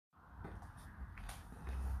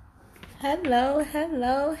Hello,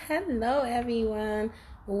 everyone.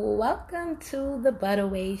 Welcome to the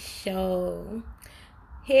Butterway Show.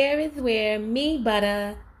 Here is where me,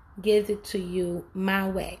 Butter, gives it to you my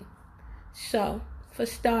way. So, for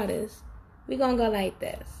starters, we're going to go like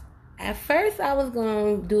this. At first, I was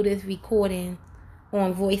going to do this recording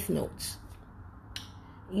on voice notes.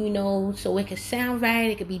 So it could sound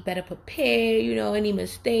right, it could be better prepared, any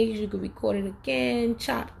mistakes, you could record it again,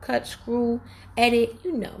 chop, cut, screw, edit,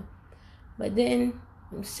 But then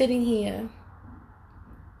I'm sitting here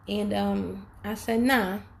and I said,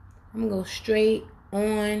 nah, I'm going to go straight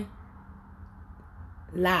on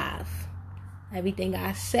live. Everything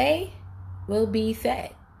I say will be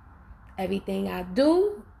said. Everything I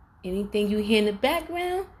do, anything you hear in the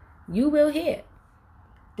background, you will hear.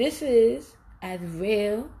 This is as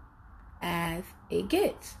real as it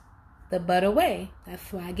gets. The Butter Way.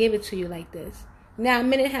 That's why I give it to you like this. Now, a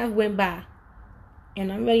minute and a half went by,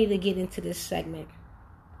 and I'm ready to get into this segment.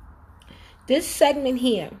 This segment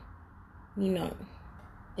here,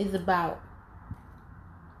 is about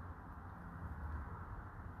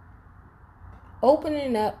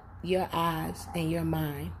opening up your eyes and your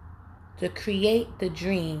mind to create the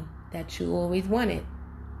dream that you always wanted.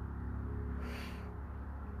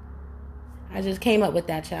 I just came up with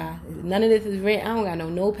that, y'all. None of this is written. I don't got no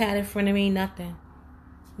notepad in front of me, nothing.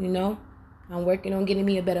 I'm working on getting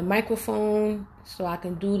me a better microphone so I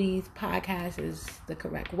can do these podcasts the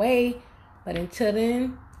correct way. But until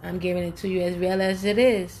then, I'm giving it to you as real as it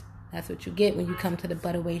is. That's what you get when you come to the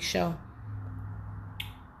Butterway Show.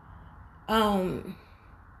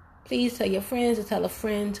 Please tell your friends to tell a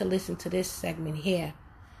friend to listen to this segment here.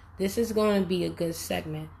 This is going to be a good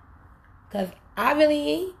segment. Because I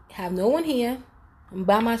really have no one here. I'm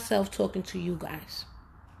by myself talking to you guys.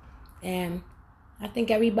 And I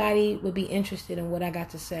think everybody would be interested in what I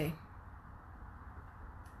got to say.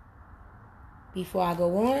 Before I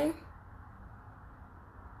go on,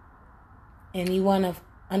 anyone of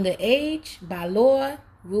underage, by law,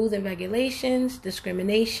 rules and regulations,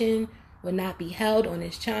 discrimination will not be held on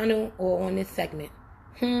this channel or on this segment.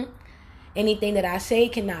 Anything that I say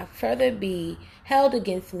cannot further be held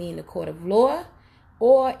against me in the court of law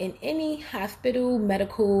or in any hospital,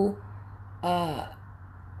 medical,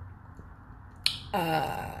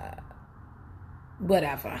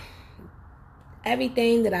 whatever.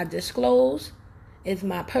 Everything that I disclose is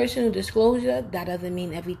my personal disclosure. That doesn't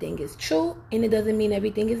mean everything is true, and it doesn't mean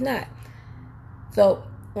everything is not. So,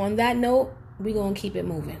 on that note, we're going to keep it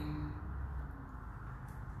moving.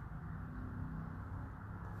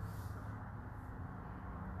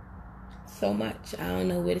 So much. I don't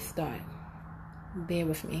know where to start. Bear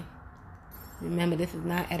with me. Remember, this is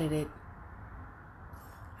not edited.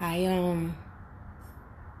 I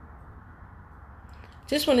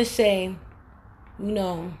just want to say,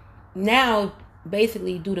 now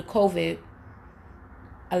basically due to COVID,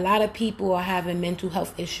 a lot of people are having mental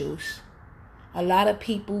health issues. A lot of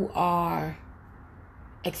people are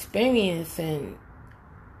experiencing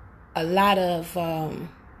a lot of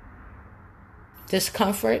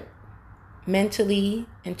discomfort mentally,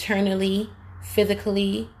 internally,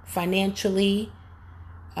 physically, financially.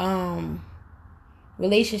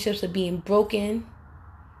 Relationships are being broken,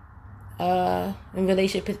 and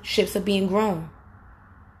relationships are being grown.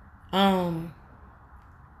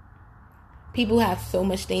 People have so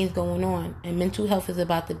much things going on, and mental health is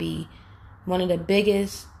about to be one of the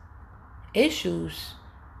biggest issues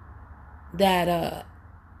that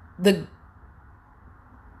the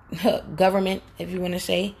government, if you want to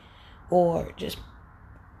say, or just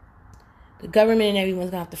the government and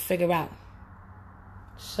everyone's going to have to figure out.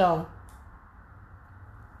 So,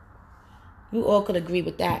 you all could agree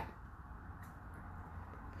with that.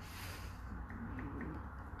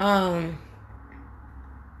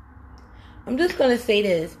 I'm just going to say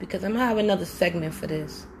this because I'm going to have another segment for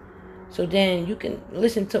this. So then you can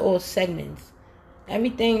listen to all segments.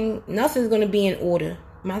 Nothing's going to be in order.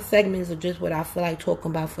 My segments are just what I feel like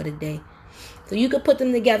talking about for the day. So you could put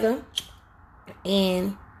them together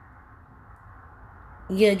and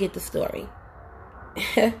you'll get the story.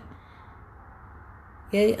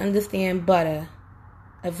 You'll understand butter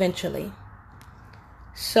eventually.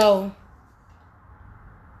 So,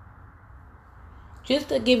 just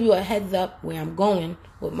to give you a heads up where I'm going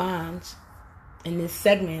with mines in this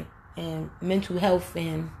segment and mental health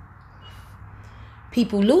and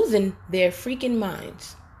people losing their freaking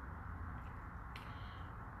minds.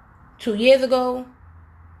 2 years ago,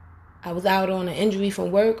 I was out on an injury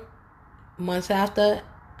from work. Months after,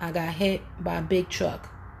 I got hit by a big truck.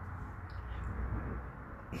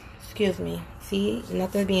 Excuse me. See,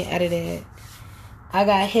 nothing's being edited. I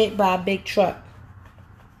got hit by a big truck.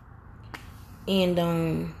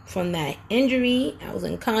 And from that injury, I was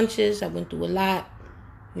unconscious. I went through a lot,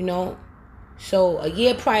 you know. So a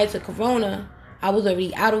year prior to Corona, I was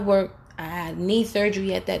already out of work. I had knee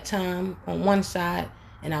surgery at that time on one side,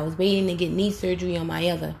 and I was waiting to get knee surgery on my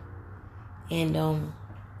other. And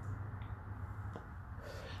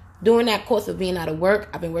during that course of being out of work,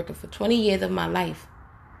 I've been working for 20 years of my life.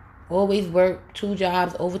 Always worked, 2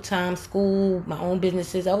 jobs, overtime, school, my own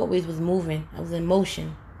businesses. I always was moving. I was in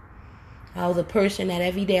motion. I was a person that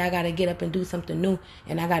every day I got to get up and do something new.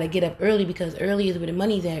 And I got to get up early because early is where the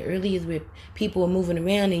money's at. Early is where people are moving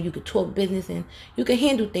around and you could talk business and you can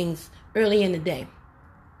handle things early in the day.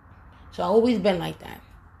 So I've always been like that.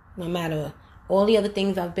 No matter all the other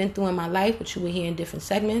things I've been through in my life, which you will hear in different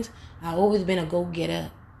segments, I've always been a go-getter,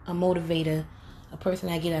 a motivator, a person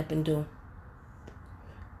that get up and do.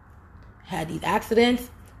 Had these accidents,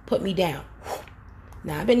 put me down.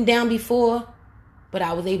 Now, I've been down before, but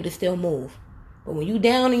I was able to still move. But when you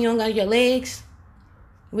down and you don't got your legs,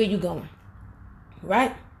 where you going?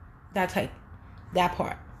 Right? That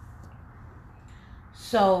part.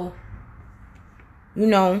 So, you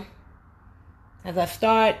know, as I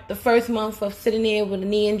start the first month of sitting there with a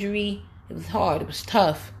knee injury, it was hard. It was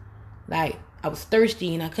tough. Like, I was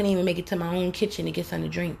thirsty and I couldn't even make it to my own kitchen to get something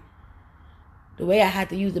to drink. The way I had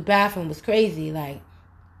to use the bathroom was crazy. Like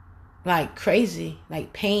crazy.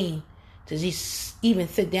 Like pain. To just even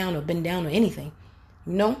sit down or bend down or anything.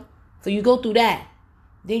 You know? So you go through that.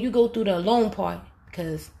 Then you go through the alone part.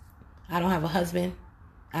 Because I don't have a husband.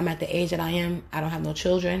 I'm at the age that I am. I don't have no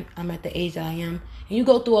children. I'm at the age that I am. And you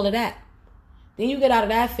go through all of that. Then you get out of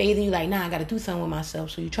that phase and you're like, nah, I got to do something with myself.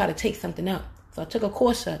 So you try to take something up. So I took a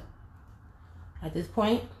course up. At this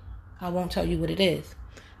point, I won't tell you what it is.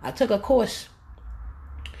 I took a course.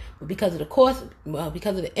 But because of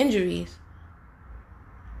the injuries,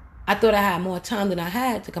 I thought I had more time than I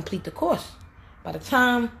had to complete the course. By the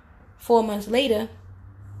time, 4 months later,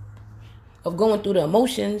 of going through the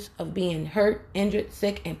emotions of being hurt, injured,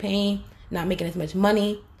 sick, and pain, not making as much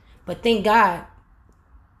money, but thank God,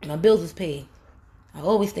 my bills was paid. I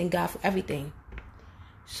always thank God for everything.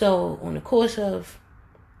 So on the course of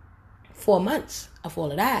 4 months of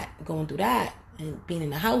all of that, going through that, and being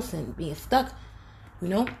in the house and being stuck, you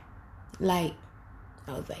know, like,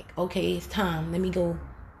 I was like, okay, it's time. Let me go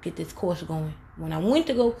get this course going. When I went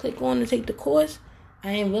to go click on to take the course,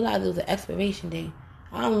 I didn't realize it was an expiration date.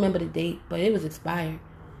 I don't remember the date, but it was expired.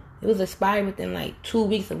 It was expired within like 2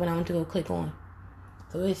 weeks of when I went to go click on.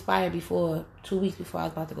 So it expired 2 weeks before I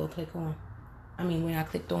was about to go click on. When I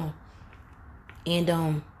clicked on. And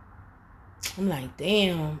I'm like,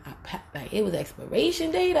 damn, it was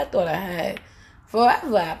expiration date. I thought I had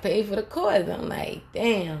forever. I paid for the course. I'm like,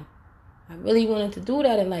 damn, I really wanted to do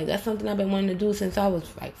that. And like, that's something I've been wanting to do since I was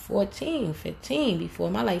like 14, 15, before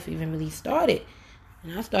my life even really started.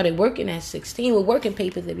 And I started working at 16 with working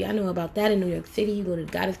papers. If y'all know about that in New York City, you go to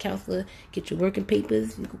the guidance counselor, get your working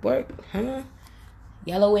papers, you can work,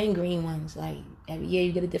 yellow and green ones. Like, every year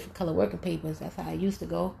you get a different color working papers. That's how I used to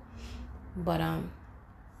go. But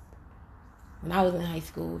when I was in high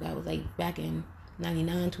school, that was like back in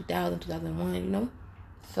 99, 2000, 2001, you know?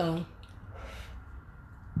 So,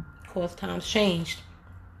 of course, times changed.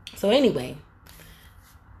 So anyway,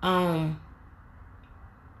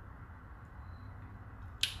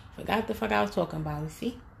 forgot the fuck I was talking about. You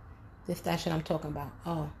see? That shit I'm talking about.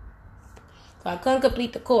 Oh. So I couldn't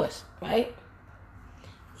complete the course, right?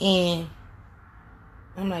 And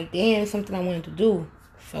I'm like, damn, something I wanted to do.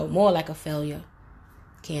 Felt more like a failure.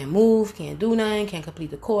 Can't move, can't do nothing, can't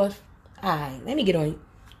complete the course. Alright, let me get on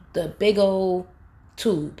the big old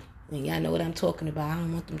tube. And y'all know what I'm talking about. I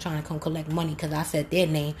don't want them trying to come collect money because I said their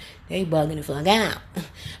name. They bugging the fuck out.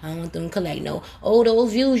 I don't want them to collect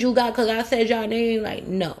those views you got because I said y'all name. Like,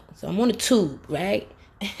 no. So I'm on the tube, right?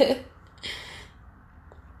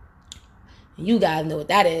 You guys know what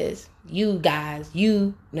that is. You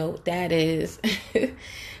know what that is. But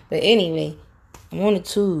anyway, I'm on the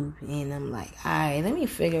tube and I'm like, all right, let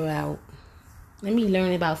me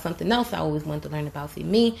learn about something else I always wanted to learn about. See,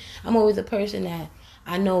 me, I'm always a person that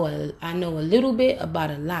I know a little bit about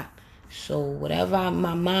a lot. So whatever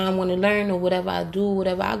my mom want to learn or whatever I do,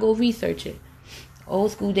 I go research it.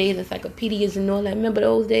 Old school days, encyclopedias and all that. Remember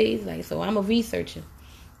those days? Like, so I'm a researcher.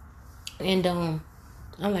 And I'm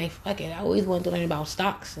like, fuck it. I always wanted to learn about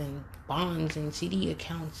stocks and bonds and CD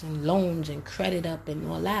accounts and loans and credit up and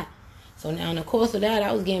all that. So now in the course of that,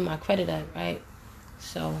 I was getting my credit up, right?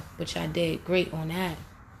 So, which I did great on that.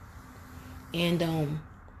 And, I'm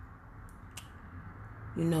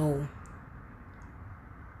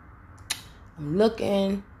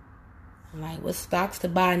looking. I'm like, what stocks to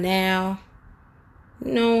buy now?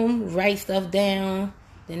 write stuff down.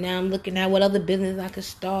 Then now I'm looking at what other business I could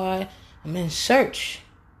start. I'm in search.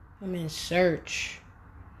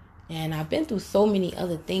 And I've been through so many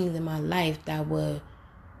other things in my life that would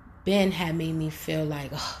had made me feel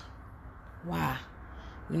like, oh, why?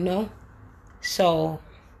 So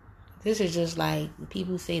this is just like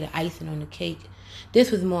people say the icing on the cake.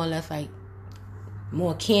 This was more or less like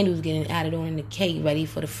more candles getting added on in the cake, ready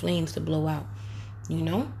for the flames to blow out.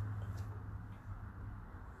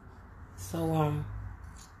 So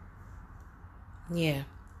yeah.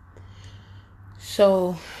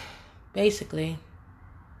 So basically,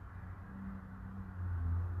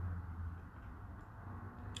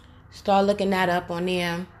 start looking that up on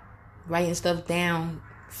there, writing stuff down,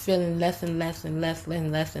 feeling less and less and less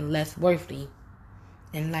and less and less worthy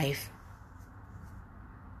in life.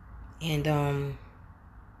 And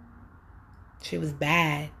shit was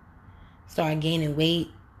bad. Started gaining weight.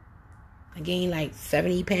 I gained like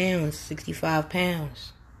 70 pounds, 65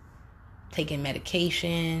 pounds. Taking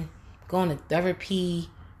medication, going to therapy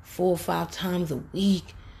 4 or 5 times a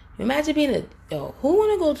week. Imagine being who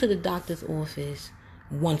want to go to the doctor's office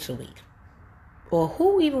once a week? Or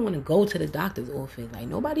who even want to go to the doctor's office? Like,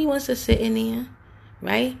 nobody wants to sit in there,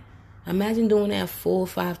 right? Imagine doing that 4 or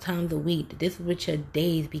 5 times a week. This is what your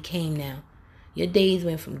days became now. Your days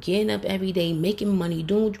went from getting up every day, making money,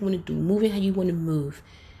 doing what you want to do, moving how you want to move.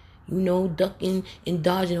 Ducking and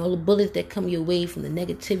dodging all the bullets that come your way from the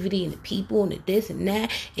negativity and the people and the this and that.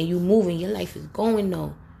 And you moving. Your life is going,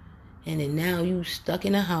 though. And then now you stuck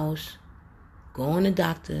in a house, going to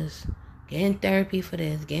doctors, getting therapy for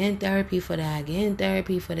this, getting therapy for that, getting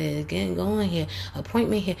therapy for this, going here,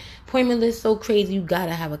 appointment here. Appointment list so crazy, you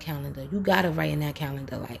gotta have a calendar. You gotta write in that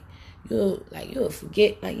calendar. You'll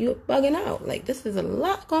forget, you're bugging out. This is a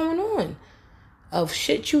lot going on of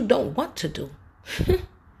shit you don't want to do.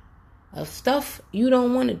 Of stuff you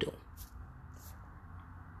don't want to do.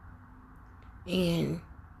 And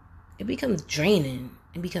it becomes draining.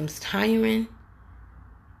 It becomes tiring.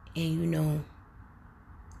 And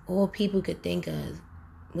all people could think of,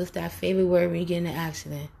 what's that favorite word when you get in an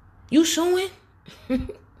accident? You suing?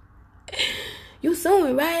 You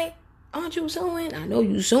suing, right? Aren't you suing? I know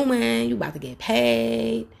you suing. You about to get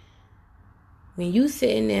paid. When you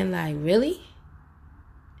sitting there like, really?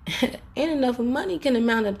 Ain't enough money can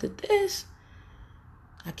amount up to this.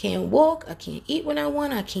 I can't walk. I can't eat when I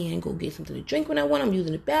want. I can't go get something to drink when I want. I'm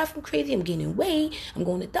using the bathroom crazy. I'm gaining weight. I'm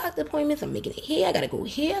going to doctor appointments. I'm making it here. I got to go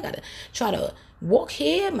here. I got to try to walk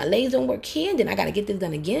here. My legs don't work here. And then I got to get this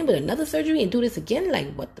done again with another surgery and do this again.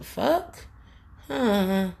 Like, what the fuck?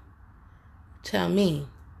 Tell me.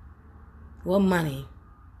 What money?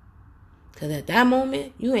 Because at that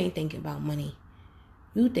moment, you ain't thinking about money.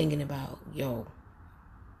 You thinking about,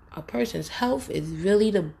 a person's health is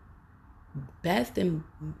really the best, and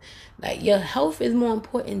your health is more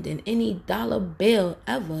important than any dollar bill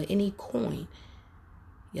ever, any coin.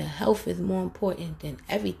 Your health is more important than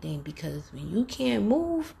everything, because when you can't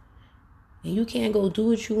move and you can't go do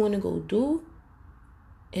what you want to go do,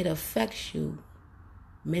 it affects you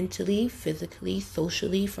mentally, physically,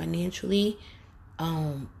 socially, financially,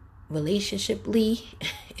 relationshiply,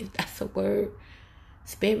 if that's a word,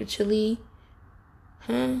 spiritually,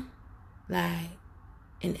 in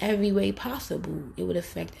every way possible. It would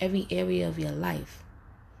affect every area of your life.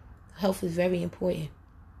 Health is very important.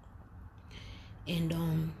 And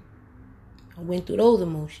I went through those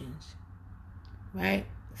emotions, right?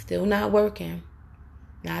 Still not working.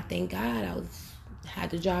 Now, thank God I had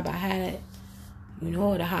the job I had, at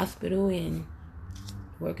the hospital, and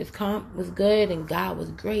workers' comp was good, and God was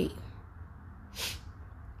great.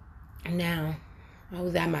 And now, I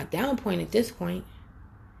was at my down point at this point.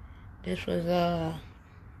 This was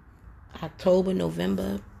October,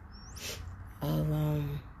 November of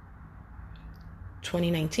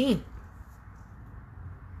 2019.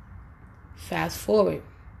 Fast forward.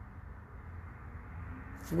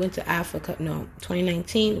 Went to Africa.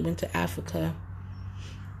 2019, went to Africa.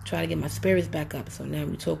 Try to get my spirits back up. So now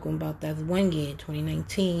we're talking about that's 1 year,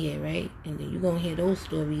 2019 year, right? And then you're going to hear those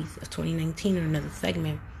stories of 2019 in another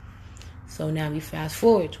segment. So now we fast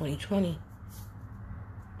forward, 2020.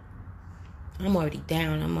 I'm already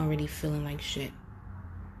down. I'm already feeling like shit.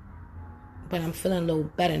 But I'm feeling a little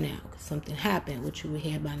better now because something happened, which you will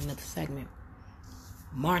hear about in another segment.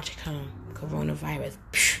 March come, coronavirus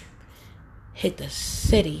hit the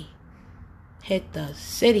city,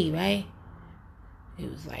 right? It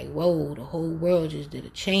was like, whoa, the whole world just did a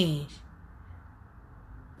change.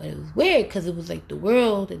 But it was weird because it was like the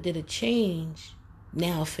world that did a change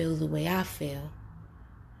now feels the way I feel.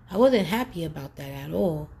 I wasn't happy about that at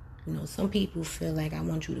all. Some people feel like I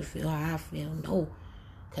want you to feel how I feel. No,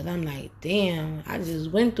 Because I'm like, damn, I just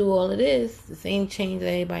went through all of this. The same change that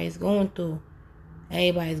everybody's going through.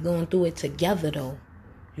 Everybody's going through it together, though.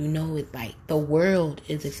 You know, it's like the world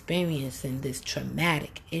is experiencing this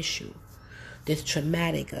traumatic issue. This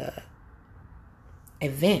traumatic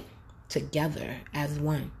event together as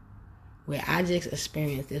one. Where I just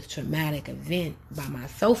experienced this traumatic event by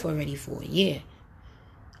myself already for a year.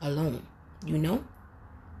 Alone. You know?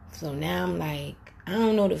 So now I'm like, I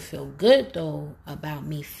don't know to feel good though about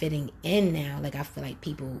me fitting in now. Like I feel like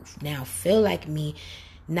people now feel like me,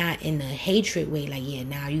 not in a hatred way. Like, yeah,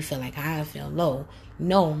 now you feel like I feel low.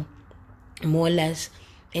 No, more or less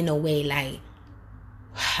in a way like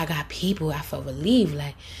I got people. I feel relieved.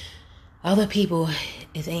 Like other people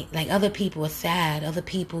other people are sad. Other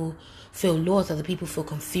people feel lost. Other people feel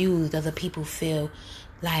confused. Other people feel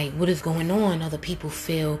like what is going on. Other people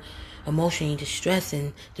feel emotionally distressed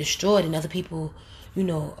and destroyed, and other people, you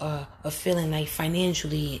know, are feeling like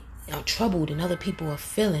financially troubled, and other people are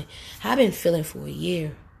feeling. I've been feeling for a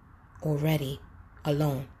year already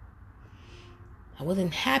alone. I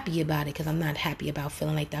wasn't happy about it because I'm not happy about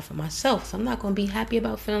feeling like that for myself. So I'm not going to be happy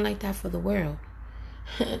about feeling like that for the world.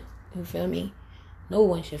 You feel me? No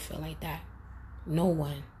one should feel like that. No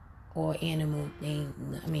one. Or animal,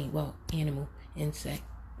 animal, insect,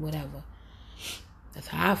 whatever. That's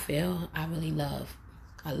how I feel. I really love.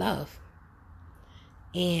 I love.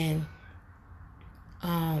 And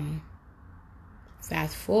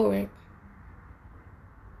fast forward.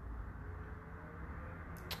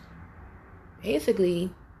 Basically,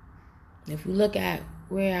 if you look at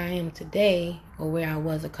where I am today or where I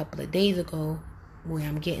was a couple of days ago, where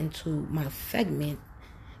I'm getting to my segment,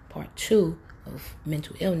 part 2 of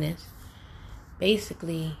mental illness,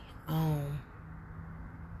 basically,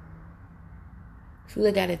 if you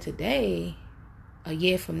look at it today, a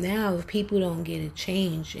year from now, if people don't get a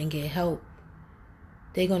change and get help,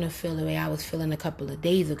 they're going to feel the way I was feeling a couple of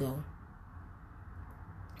days ago.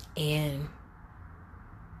 And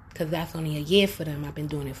because that's only a year for them. I've been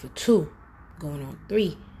doing it for 2, going on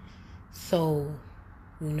 3. So,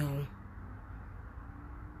 you know,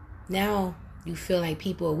 now you feel like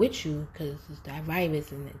people are with you because it's that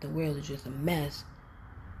virus and the world is just a mess.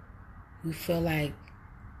 You feel like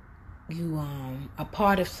you are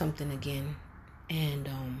part of something again. And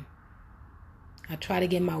I try to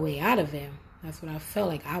get my way out of it. That's what I felt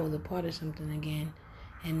like. I was a part of something again.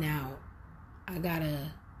 And now I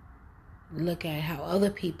gotta look at how other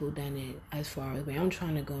people done it as far as where I'm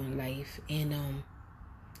trying to go in life, and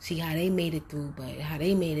see how they made it through. But how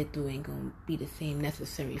they made it through ain't gonna be the same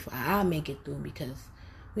necessary for how I make it through, because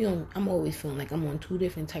I'm always feeling like I'm on 2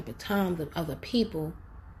 different type of times of other people.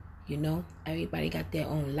 You know, everybody got their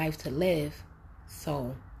own life to live.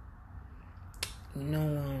 So, you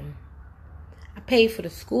know, I paid for the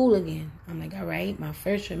school again. I'm like, all right, my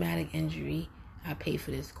first traumatic injury, I paid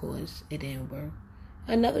for this course. It didn't work.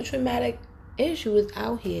 Another traumatic issue is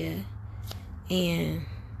out here, and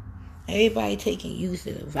everybody taking use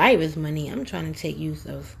of the virus money. I'm trying to take use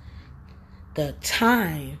of the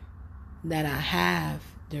time that I have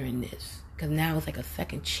during this, because now it's like a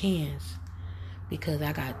second chance, because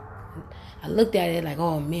I looked at it like,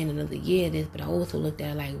 oh man, another year of this, but I also looked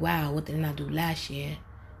at it like, wow, what did I do last year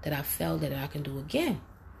that I felt that I can do again?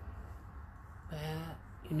 But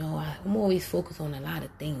you know, I'm always focused on a lot of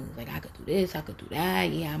things. Like, I could do this, I could do that.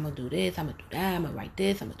 Yeah, I'm going to do this, I'm going to do that. I'm going to write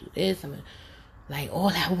this, I'm going to do this. Like,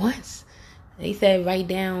 all at once. They said, write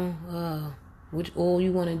down which all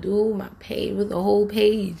you want to do. My page was a whole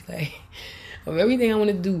page, like, of everything I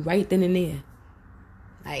want to do right then and there.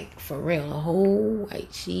 Like, for real, a whole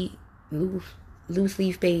white sheet, loose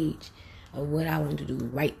leaf page of what I want to do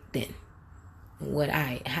right then. And what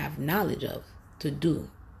I have knowledge of to do,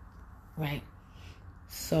 right?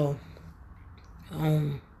 So,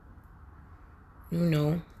 you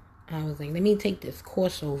know, I was like, let me take this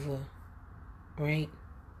course over, right?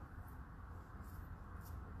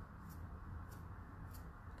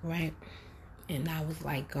 Right? And I was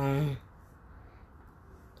like, all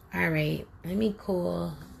right, let me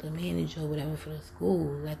call the manager or whatever for the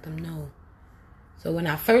school, let them know. So when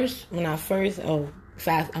I first,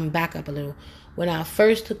 I'm back up a little. When I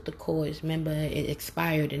first took the course, remember it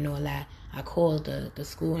expired and all that, I called the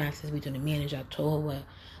school and I said to the manager, I told her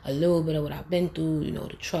a little bit of what I've been through, you know,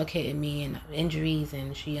 the truck hitting me and injuries,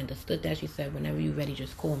 and she understood that. She said, whenever you're ready,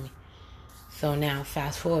 just call me. So now,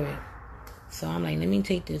 fast forward. So I'm like, let me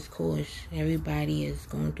take this course. Everybody is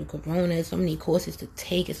going through corona. So many courses to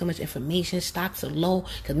take. It's so much information. Stocks are low.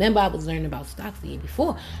 Because remember, I was learning about stocks the year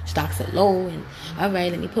before. Stocks are low. And all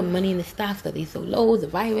right, let me put money in the stocks because they're so low. The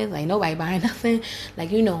virus, like nobody buying nothing.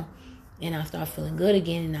 Like, you know. And I started feeling good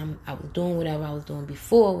again, and I was doing whatever I was doing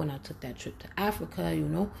before when I took that trip to Africa,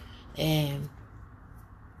 and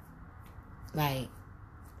like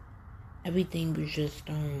everything was just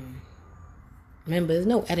remember, there's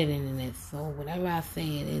no editing in this, so whatever I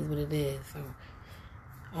say, it is what it is.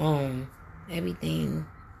 So everything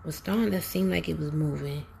was starting to seem like it was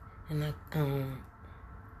moving, and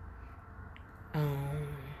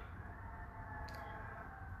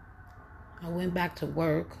I went back to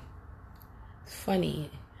work. It's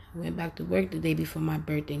funny. I went back to work the day before my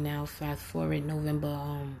birthday. Now, fast forward November.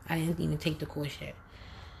 I didn't even take the course yet.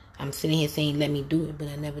 I'm sitting here saying, let me do it, but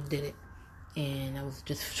I never did it. And I was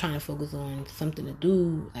just trying to focus on something to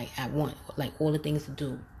do, like I want, like all the things to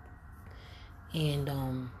do. And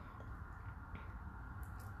I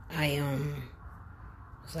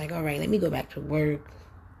was like, all right, let me go back to work.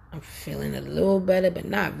 I'm feeling a little better, but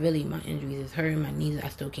not really. My injuries is hurting, my knees, I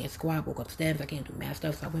still can't squat, walk up stairs, I can't do mad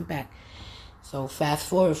stuff, so I went back. So fast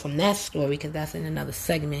forward from that story, because that's in another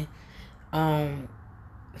segment. The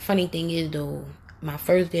funny thing is, though, my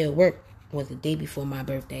first day of work was the day before my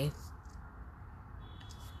birthday.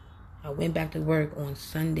 I went back to work on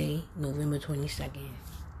Sunday, November 22nd,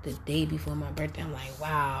 the day before my birthday. I'm like,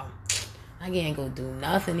 wow, I can't go do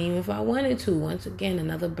nothing even if I wanted to. Once again,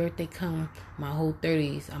 another birthday come, my whole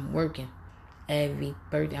 30s, I'm working. Every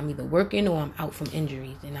birthday, I'm either working or I'm out from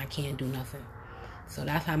injuries, and I can't do nothing. So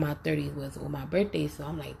that's how my 30s was on my birthday. So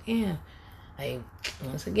I'm like, damn, like,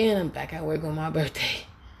 once again, I'm back at work on my birthday.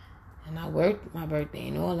 And I worked my birthday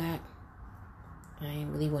and all that. I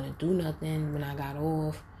didn't really want to do nothing when I got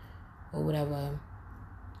off or whatever.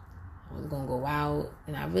 I was going to go out.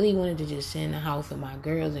 And I really wanted to just sit in the house with my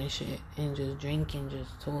girls and shit and just drink and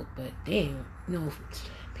just talk. But damn,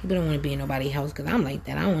 people don't want to be in nobody's house, because I'm like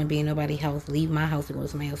that. I don't want to be in nobody's house, leave my house to go to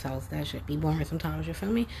somebody else's house. That should be boring sometimes, you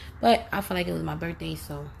feel me? But I feel like it was my birthday,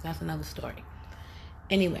 so that's another story.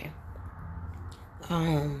 Anyway,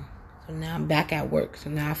 so now I'm back at work. So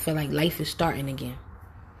now I feel like life is starting again.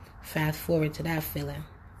 Fast forward to that feeling,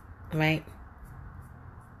 right?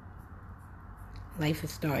 Life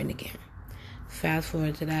is starting again. Fast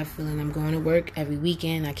forward to that feeling. I'm going to work every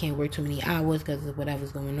weekend. I can't work too many hours because of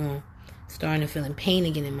whatever's going on. Starting to feeling pain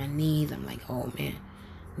again in my knees. I'm like, oh man.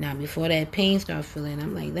 Now before that pain starts feeling,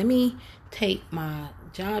 I'm like, let me take my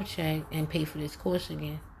job check and pay for this course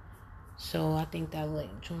again. So I think that was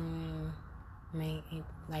like June, May,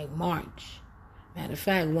 like March. Matter of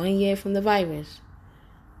fact, 1 year from the virus.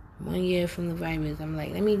 1 year from the virus. I'm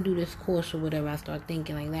like, let me do this course or whatever. I start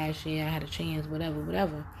thinking like last year I had a chance,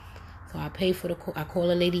 whatever. So I pay for the course. I call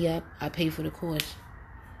a lady up. I pay for the course.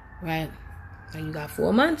 Right? So you got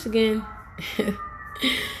 4 months again.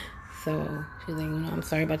 So she's like, I'm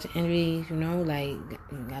sorry about your injuries, like,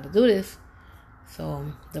 you gotta do this.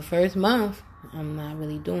 So the first month, I'm not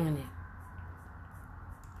really doing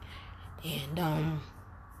it. And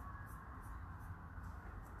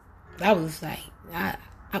that was like,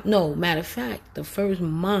 no, matter of fact, the first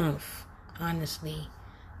month, honestly,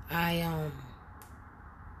 I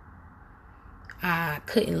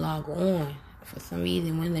couldn't log on. For some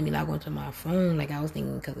reason, it wouldn't let me log on to my phone. Like, I was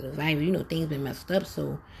thinking because of the virus, things been messed up.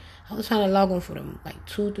 So I was trying to log on for them like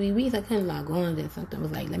 2-3 weeks. I couldn't log on. Then something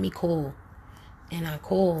was like, let me call. And I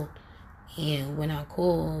called. And when I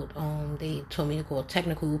called, they told me to call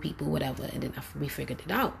technical people, whatever. And then we figured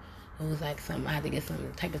it out. It was like something, I had to get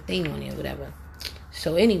some type of thing on it, whatever.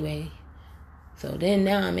 So anyway, so then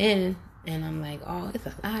now I'm in, and I'm like, oh, it's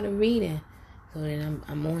a lot of reading. So then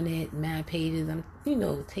I'm on it, mad pages. I'm,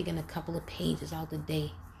 taking a couple of pages out the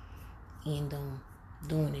day and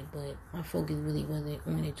doing it. But my focus really wasn't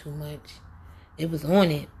on it too much. It was on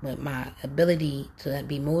it, but my ability to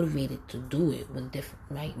be motivated to do it was different,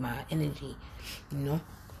 right? My energy,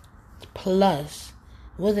 Plus,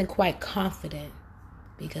 I wasn't quite confident,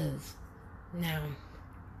 because now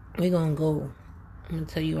we're going to go. I'm going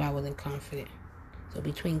to tell you I wasn't confident. So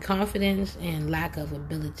between confidence and lack of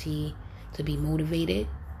ability to be motivated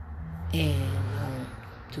and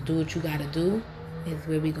to do what you got to do is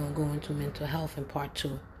where we're going to go into mental health in part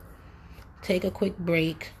 2. Take a quick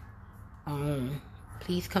break.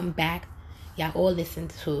 Please come back. Y'all all listening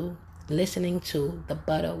to the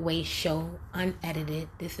Butterway Show, unedited.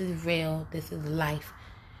 This is real. This is life.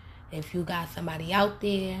 If you got somebody out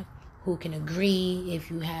there who can agree, if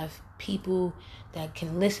you have people that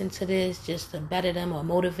can listen to this just to better them or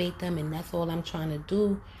motivate them, and that's all I'm trying to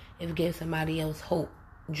do, is give somebody else hope,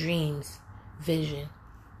 dreams, vision.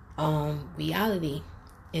 Reality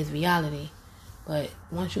is reality, but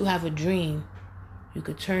once you have a dream, you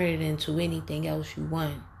could turn it into anything else you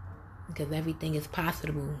want, because everything is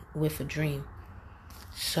possible with a dream.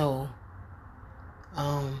 So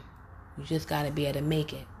You just got to be able to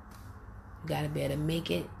make it. You got to be able to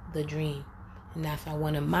make it the dream. And that's why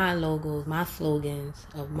one of my logos, my slogans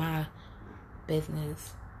of my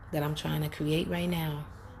business that I'm trying to create right now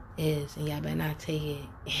is, and y'all better not take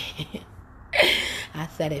it, I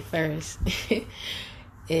said it first,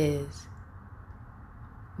 is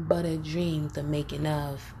but a dream, the making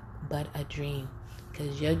of but a dream.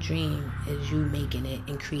 Because your dream is you making it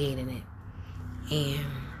and creating it. And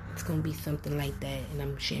it's going to be something like that. And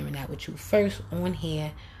I'm sharing that with you first on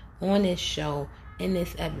here, on this show, in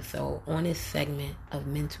this episode, on this segment of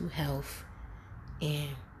mental health and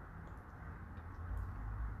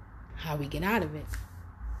how we get out of it.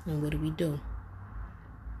 And what do we do?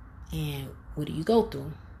 And what do you go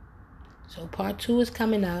through? So part 2 is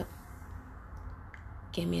coming up.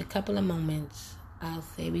 Give me a couple of moments. I'll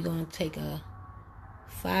say we're going to take a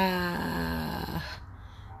 5...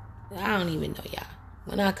 I don't even know, y'all.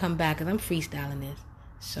 When I come back, because I'm freestyling this.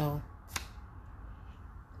 So,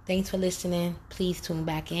 thanks for listening. Please tune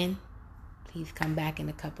back in. Please come back in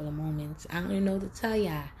a couple of moments. I don't even know what to tell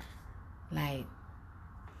y'all. Like,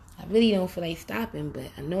 I really don't feel like stopping, but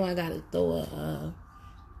I know I got to throw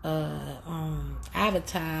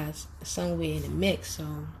advertise somewhere in the mix, so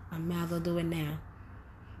I might as well do it now.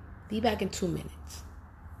 Be back in 2 minutes.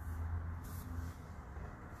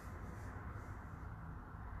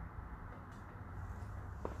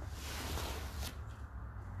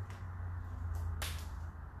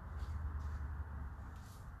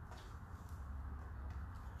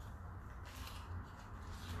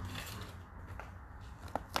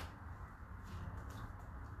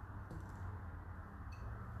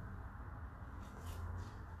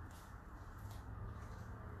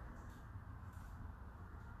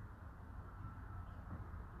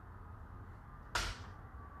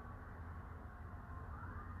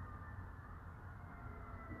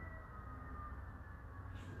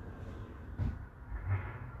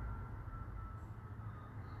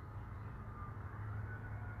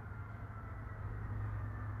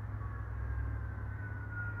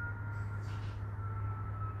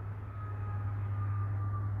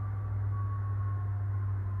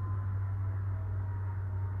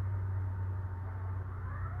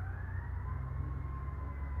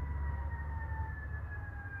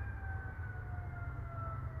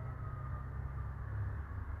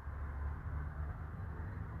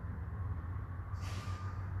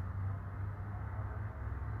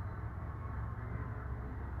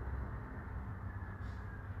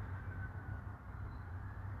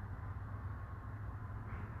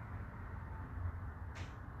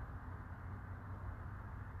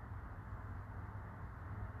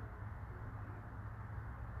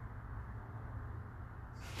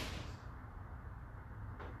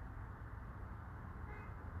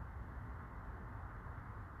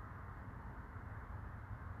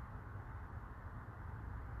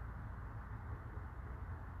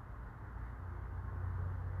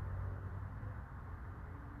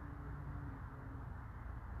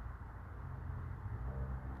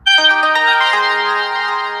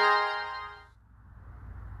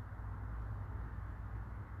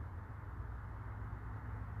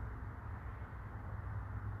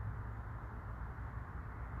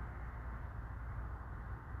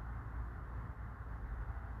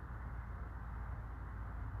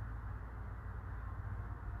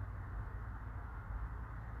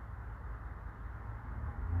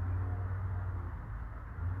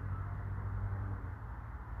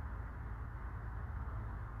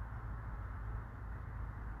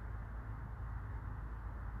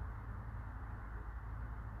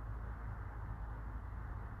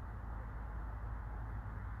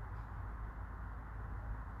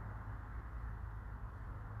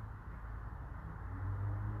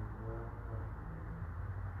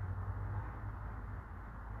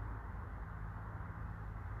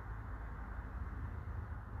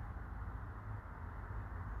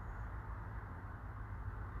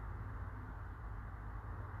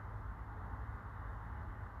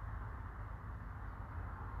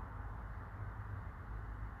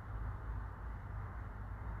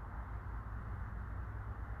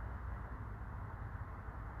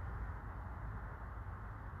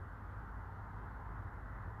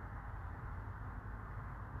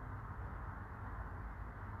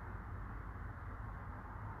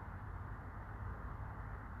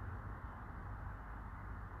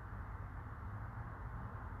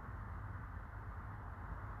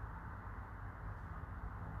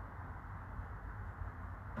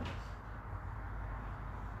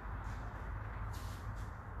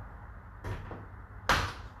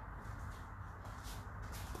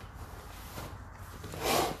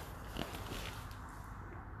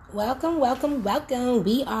 Welcome, welcome, welcome.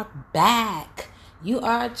 We are back. You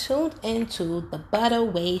are tuned into the Butter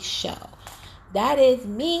Way Show. That is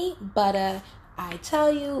me, Butter. I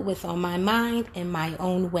tell you what's on my mind in my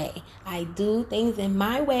own way. I do things in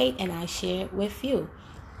my way and I share it with you.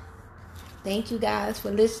 Thank you guys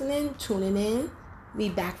for listening, tuning in. We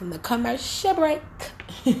back from the commercial break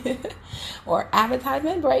or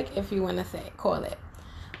advertisement break, if you want to call it.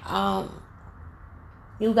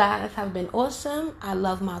 You guys have been awesome. I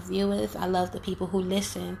love my viewers. I love the people who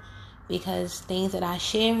listen because things that I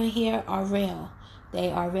share in here are real.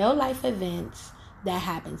 They are real life events that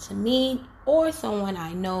happen to me or someone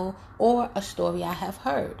I know or a story I have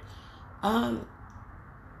heard. Once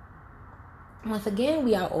again,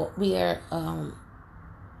 we are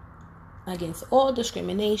against all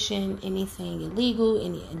discrimination, anything illegal,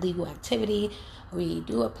 any illegal activity. We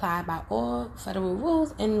do apply by all federal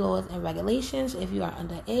rules and laws and regulations. If you are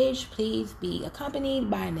underage, please be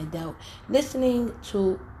accompanied by an adult listening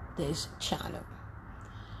to this channel.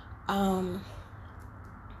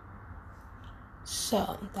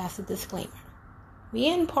 So that's a disclaimer.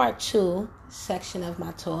 We're in part 2 section of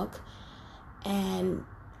my talk, and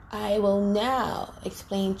I will now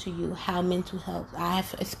explain to you how mental health, I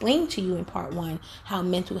have explained to you in part 1 how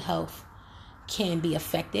mental health can be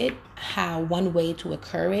affected, how one way to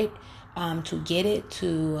occur it, to get it,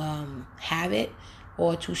 to have it,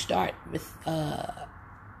 or to start with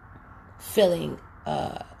feeling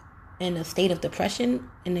in a state of depression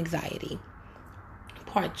and anxiety.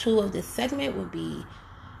 Part 2 of this segment will be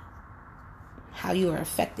how you are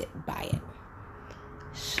affected by it.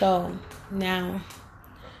 So now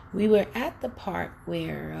we were at the part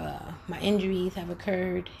where my injuries have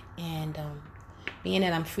occurred, and being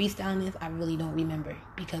that I'm freestyling this, I really don't remember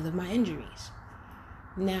because of my injuries.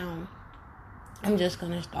 Now, I'm just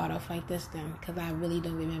going to start off like this then, because I really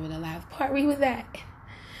don't remember the last part we was at.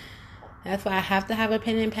 That's why I have to have a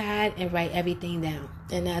pen and pad and write everything down.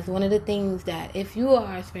 And that's one of the things that if you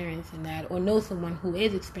are experiencing that or know someone who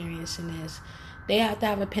is experiencing this, they have to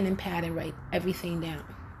have a pen and pad and write everything down.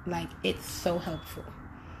 Like, it's so helpful.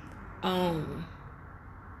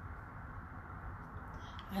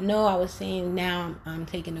 I know I was saying now I'm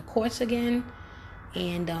taking a course again,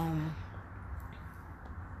 and I'm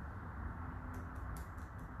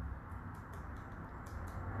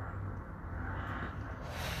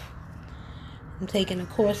taking a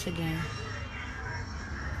course again.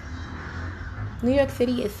 New York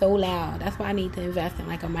City is so loud. That's why I need to invest in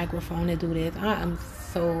like a microphone to do this. I'm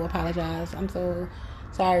so apologize. I'm so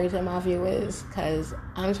sorry to my viewers because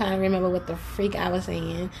I'm trying to remember what the freak I was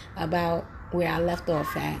saying about where I left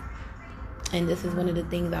off at. And this is one of the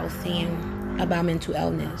things I was saying about mental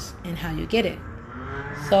illness and how you get it.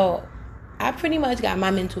 So I pretty much got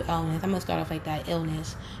my mental illness, I'm going to start off like that,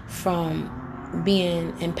 illness, from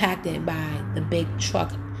being impacted by the big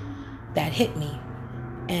truck that hit me.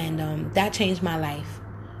 And that changed my life.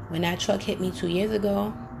 When that truck hit me 2 years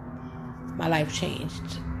ago, my life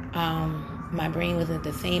changed. My brain wasn't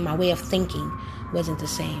the same. My way of thinking wasn't the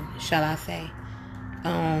same, shall I say.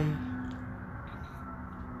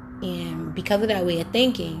 And because of that way of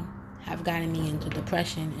thinking, have gotten me into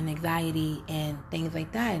depression and anxiety and things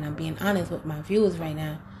like that. And I'm being honest with my viewers right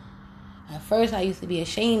now. At first, I used to be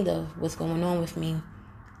ashamed of what's going on with me.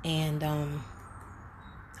 And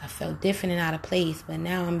I felt different and out of place. But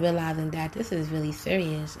now I'm realizing that this is really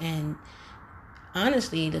serious. And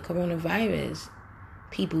honestly, the coronavirus,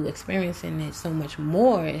 people experiencing it so much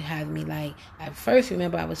more, it has me like, at first,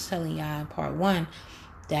 remember I was telling y'all in part 1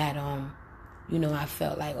 that, I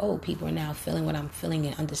felt like, people are now feeling what I'm feeling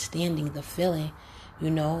and understanding the feeling,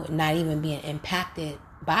 not even being impacted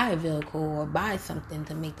by a vehicle or by something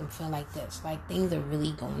to make them feel like this. Like, things are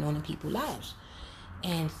really going on in people's lives.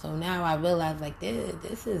 And so now I realize, like,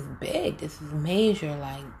 this is big. This is major.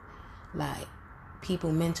 Like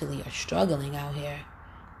people mentally are struggling out here.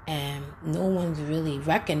 And no one's really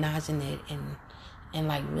recognizing it and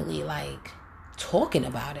like, really, like, talking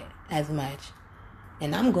about it as much.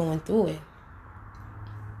 And I'm going through it.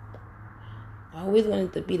 I always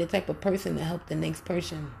wanted to be the type of person to help the next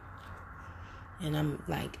person. And I'm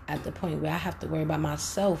like at the point where I have to worry about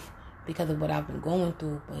myself because of what I've been going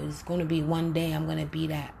through. But it's going to be one day I'm going to be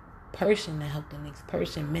that person to help the next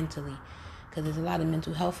person mentally. Because there's a lot of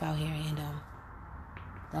mental health out here. And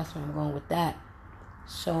that's where I'm going with that.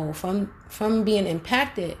 So from being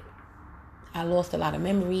impacted, I lost a lot of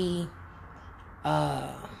memory.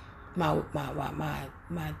 My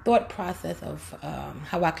thought process of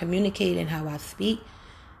how I communicate and how I speak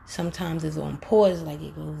sometimes is on pause. Like,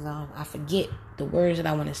 it goes I forget the words that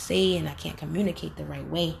I want to say, and I can't communicate the right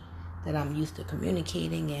way that I'm used to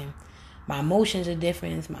communicating. And my emotions are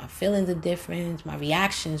different, my feelings are different, my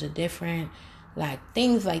reactions are different. Like,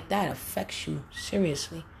 things like that affects you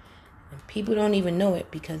seriously. And people don't even know it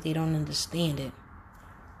because they don't understand it.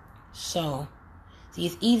 So, see,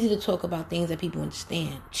 it's easy to talk about things that people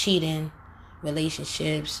understand. Cheating,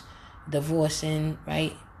 relationships, divorcing,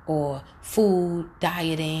 right? Or food,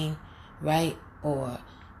 dieting, right? Or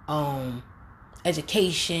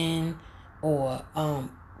education, or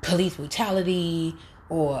police brutality,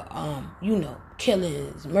 or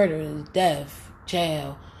killings, murders, death,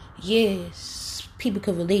 jail. Yes, people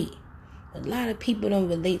can relate. A lot of people don't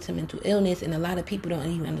relate to mental illness, and a lot of people don't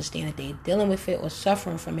even understand that they're dealing with it or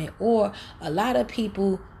suffering from it. Or a lot of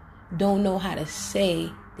people don't know how to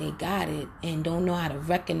say they got it and don't know how to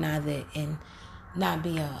recognize it and not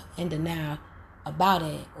be in denial about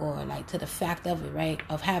it, or like to the fact of it, right?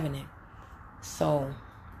 Of having it. So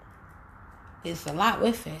it's a lot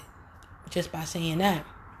with it, just by saying that.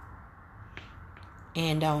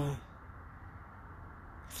 And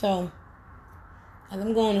so as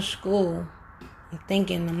I'm going to school, I'm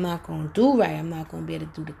thinking I'm not going to do right. I'm not going to be able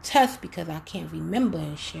to do the test because I can't remember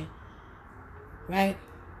and shit. Right?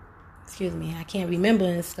 Excuse me. I can't remember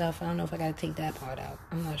and stuff. I don't know if I got to take that part out.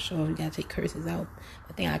 I'm not sure if we got to take curses out.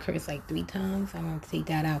 I think I cursed like 3 times. I'm going to take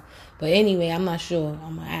that out. But anyway, I'm not sure.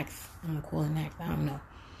 I'm going to ask. I'm going to call and ask. I don't know.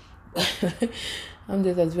 I'm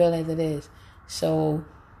just as real as it is. So,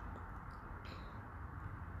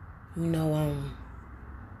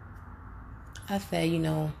 I said,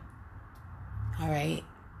 all right,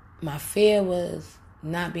 my fear was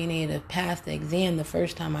not being able to pass the exam the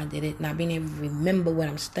first time I did it, not being able to remember what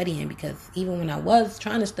I'm studying, because even when I was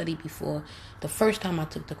trying to study before, the first time I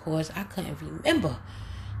took the course, I couldn't remember.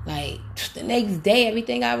 Like, the next day,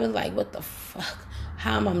 everything, I was like, what the fuck?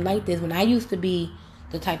 How am I like this? When I used to be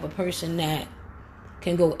the type of person that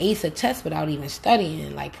can go ace a test without even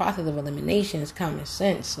studying. Like, process of elimination is common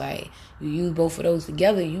sense. Like, you use both of those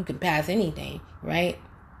together, you can pass anything, right?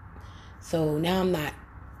 So now I'm not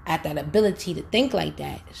at that ability to think like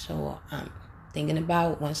that. So I'm thinking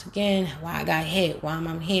about, once again, why I got hit, why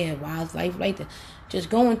I'm here, why is life like that? Just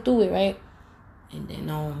going through it, right? And then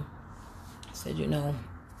I said, let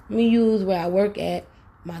me use where I work at.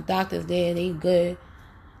 My doctor's there, they good.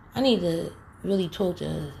 I need to really talk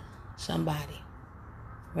to somebody.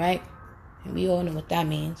 Right? And we all know what that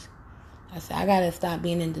means. I said, I gotta stop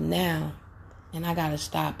being in denial. And I gotta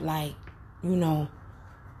stop, I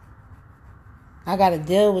gotta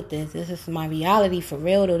deal with this. This is my reality for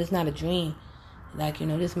real, though. This is not a dream. This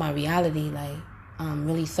is my reality. Like, I'm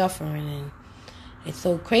really suffering. And it's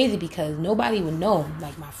so crazy because nobody would know.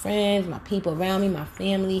 Like, my friends, my people around me, my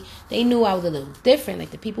family, they knew I was a little different.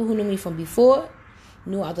 Like, the people who knew me from before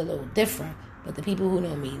knew I was a little different. But the people who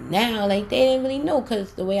know me now, they didn't really know,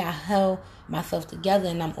 because the way I held myself together,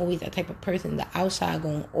 and I'm always that type of person, the outside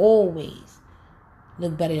going always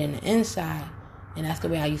look better than the inside. And that's the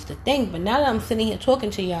way I used to think. But now that I'm sitting here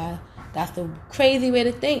talking to y'all, that's the crazy way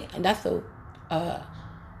to think. And that's the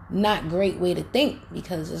not great way to think,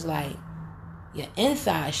 because it's like your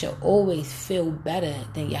inside should always feel better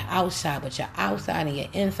than your outside, but your outside and your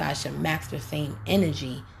inside should match the same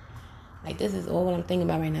energy. Like, this is all what I'm thinking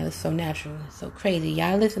about right now. It's so natural. It's so crazy.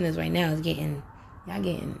 Y'all listeners right now is getting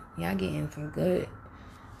some good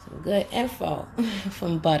info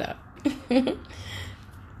from Butter.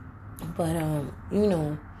 But,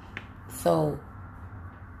 so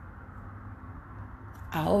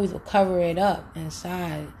I always would cover it up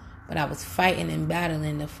inside, but I was fighting and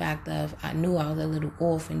battling the fact of, I knew I was a little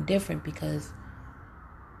off and different, because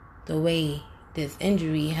the way this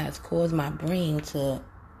injury has caused my brain to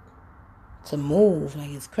move. Like,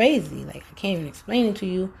 it's crazy. Like, I can't even explain it to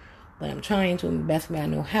you, but I'm trying to in the best way I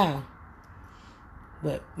know how.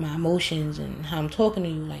 But my emotions and how I'm talking to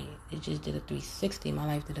you, like, it just did a 360. My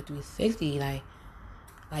life did a 360. Like,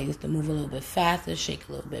 I used to move a little bit faster, shake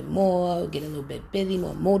a little bit more, get a little bit busy,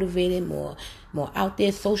 more motivated, more out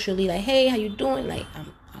there socially. Like, hey, how you doing? Like, I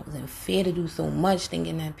was in fear to do so much,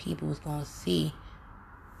 thinking that people was going to see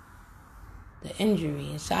the injury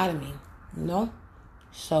inside of me,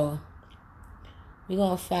 So, we're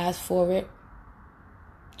going to fast forward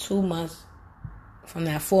 2 months from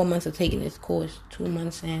that 4 months of taking this course. 2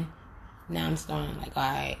 months in, now I'm starting, like, all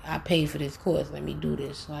right, I paid for this course. Let me do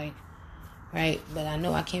this, like, right? But I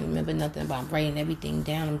know I can't remember nothing about writing everything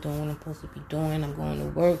down. I'm doing what I'm supposed to be doing. I'm going to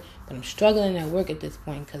work, but I'm struggling at work at this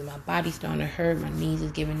point because my body's starting to hurt. My knees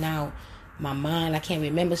is giving out. My mind, I can't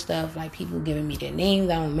remember stuff. Like, people giving me their names,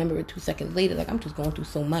 I don't remember it 2 seconds later. Like, I'm just going through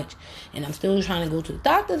so much, and I'm still trying to go to the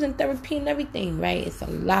doctors and therapy and everything, right? It's a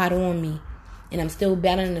lot on me, And I'm still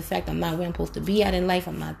battling the fact I'm not where I'm supposed to be at in life.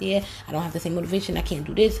 I'm not there. I don't have the same motivation. I can't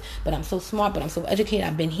do this. But I'm so smart. But I'm so educated.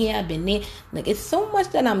 I've been here. I've been there. Like, it's so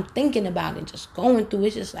much that I'm thinking about and just going through.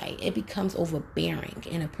 It's just like, it becomes overbearing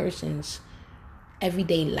in a person's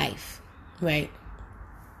everyday life. Right?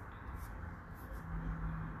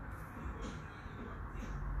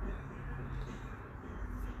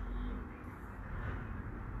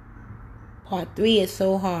 Part 3 is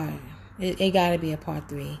so hard. It gotta be a part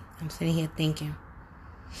 3. I'm sitting here thinking.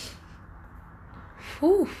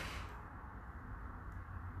 Whew.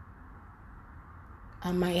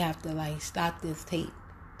 I might have to like stop this tape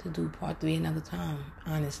to do part 3 another time,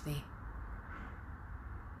 honestly.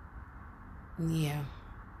 Yeah.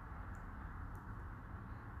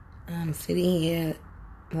 I'm sitting here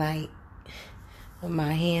like with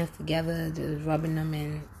my hands together, just rubbing them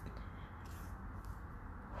in.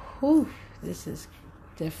 Whew, this is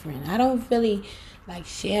different. I don't really like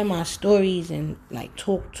share my stories and like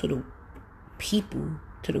talk to the people,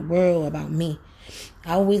 to the world about me.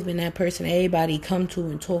 I've always been that person everybody come to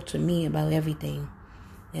and talk to me about everything.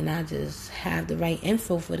 And I just have the right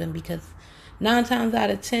info for them because 9.5 times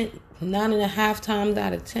out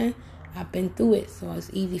of 10, I've been through it. So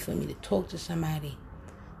it's easy for me to talk to somebody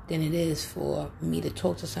than it is for me to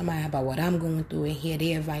talk to somebody about what I'm going through and hear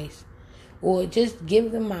their advice. Or just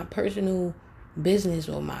give them my personal business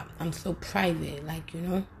or I'm so private. Like,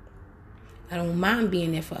 I don't mind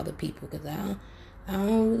being there for other people because I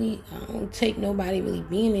don't take nobody really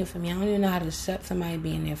being there for me. I don't even know how to accept somebody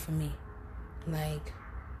being there for me. Like,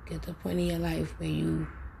 get to the point in your life where you're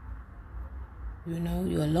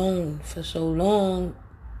alone for so long,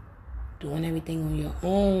 doing everything on your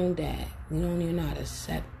own that you don't even know how to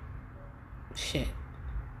accept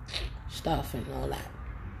stuff and all that.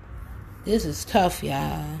 This is tough,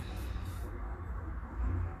 y'all.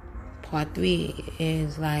 Part 3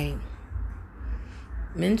 is like,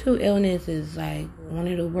 mental illness is like one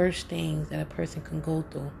of the worst things that a person can go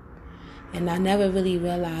through. And I never really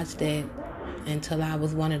realized it until I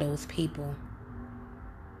was one of those people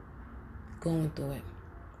going through it.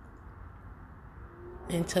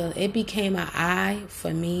 Until it became an eye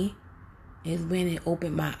for me is when it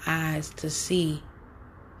opened my eyes to see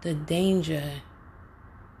the danger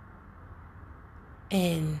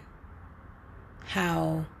and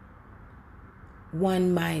how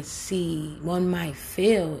one might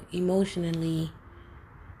feel emotionally,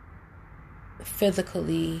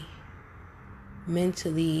 physically,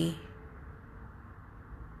 mentally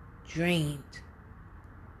drained.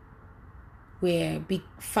 Where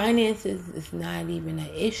finances is not even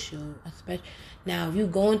an issue. Especially now, if you're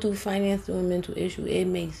going through finance or a mental issue, it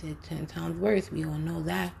makes it 10 times worse. We all know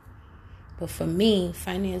that. But for me,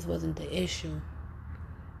 finance wasn't the issue.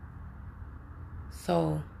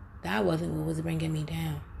 So that wasn't what was bringing me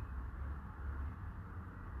down.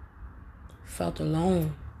 Felt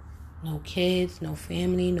alone. No kids, no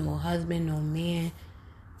family, no husband, no man.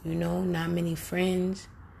 Not many friends.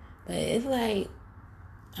 But it's like,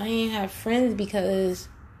 I ain't have friends because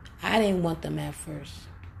I didn't want them at first.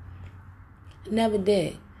 Never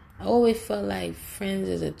did. I always felt like friends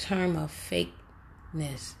is a term of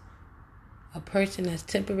fakeness. A person that's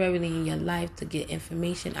temporarily in your life to get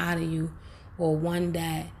information out of you, or one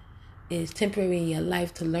that is temporary in your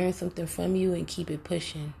life to learn something from you and keep it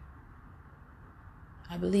pushing.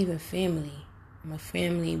 I believe in family. I'm a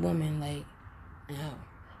family woman.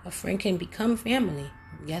 A friend can become family.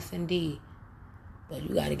 Yes, indeed. But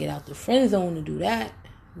you got to get out the friend zone to do that.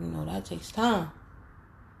 That takes time.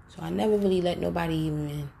 So I never really let nobody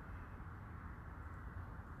even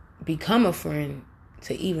become a friend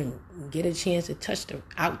to even get a chance to touch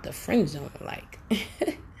out the friend zone. Like,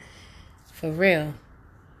 for real.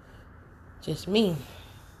 Just me.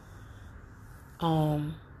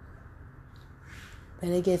 Then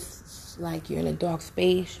it gets like you're in a dark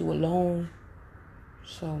space, you're alone.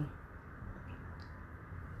 So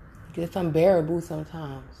it gets unbearable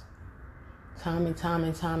sometimes. Time and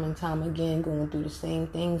time again, going through the same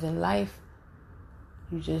things in life.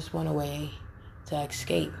 You just want a way to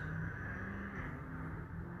escape.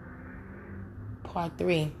 Part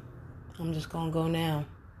 3. I'm just going to go now.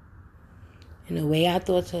 And the way I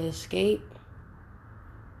thought to escape,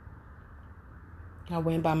 I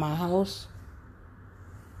went by my house.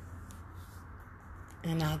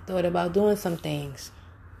 And I thought about doing some things.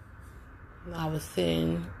 I was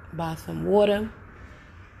sitting by some water,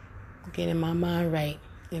 getting my mind right,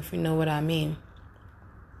 if you know what I mean.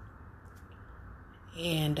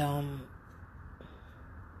 And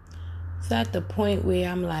it's at the point where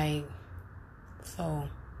I'm like, so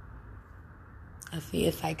I see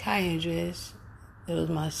a psychiatrist. It was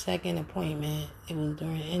my second appointment. It was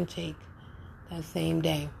during intake that same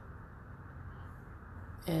day.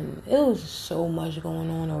 And it was so much going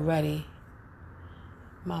on already.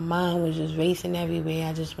 My mind was just racing everywhere.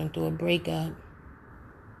 I just went through a breakup.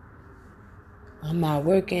 I'm not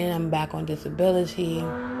working. I'm back on disability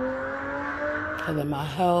because of my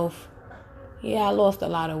health. Yeah, I lost a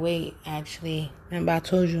lot of weight, actually. Remember I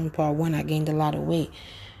told you in part 1 I gained a lot of weight.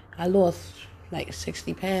 I lost like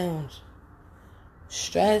 60 pounds.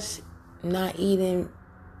 Stress, not eating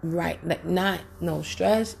right,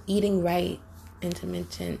 stress, eating right,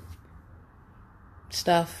 intermittent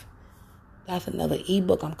stuff. That's another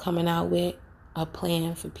ebook I'm coming out with, a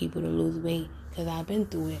plan for people to lose weight, because I've been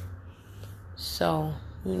through it. So,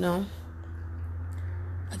 I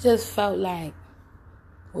just felt like,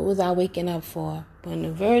 what was I waking up for? But on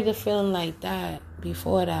the verge of feeling like that,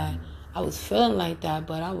 before that, I was feeling like that,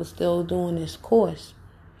 but I was still doing this course.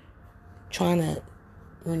 Trying to,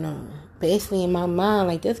 basically in my mind,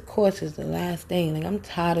 like, this course is the last thing. Like, I'm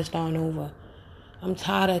tired of starting over. I'm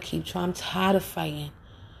tired of I'm tired of fighting.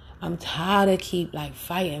 I'm tired of keep, like,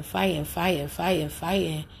 fighting.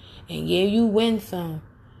 And yeah, you win some.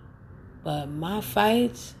 But my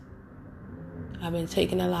fights, I've been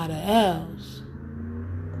taking a lot of L's.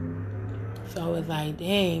 So it's like,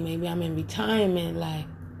 dang, maybe I'm in retirement, like,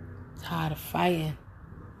 tired of fighting.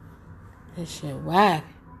 This shit whack.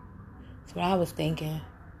 That's what I was thinking.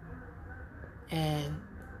 And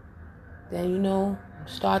then,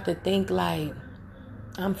 start to think like,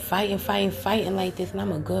 I'm fighting like this, and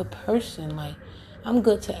I'm a good person. Like, I'm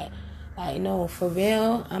good to, like, no, for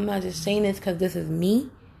real. I'm not just saying this because this is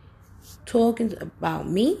me talking about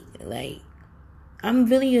me. Like, I'm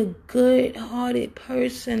really a good-hearted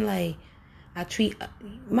person. Like,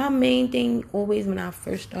 my main thing always when I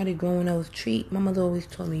first started growing up was my mother always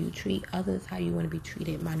told me, you treat others how you want to be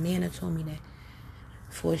treated. My Nana told me that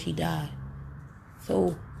before she died.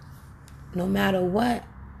 So, no matter what,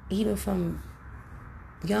 even from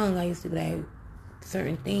young, I used to be like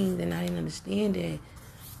certain things and I didn't understand it.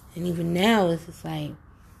 And even now, it's just like,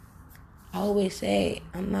 I always say,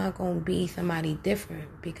 I'm not going to be somebody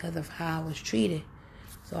different because of how I was treated.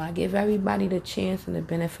 So I give everybody the chance and the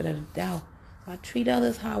benefit of the doubt. I treat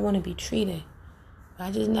others how I want to be treated.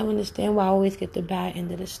 I just never understand why I always get the bad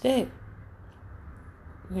end of the stick.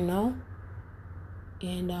 And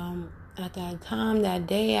at that time, that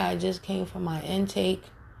day, I just came from my intake.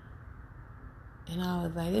 And I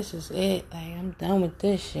was like, this is it. Like, I'm done with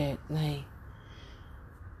this shit. Like,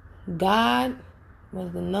 God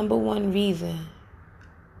was the number one reason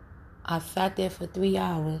I sat there for 3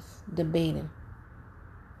 hours debating.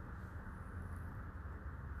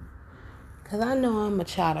 Because I know I'm a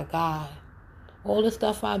child of God. All the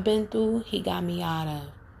stuff I've been through, He got me out of.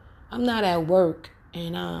 I'm not at work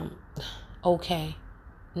and okay.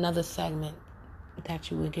 Another segment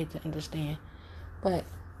that you would get to understand. But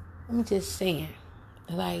I'm just saying,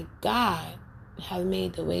 like, God has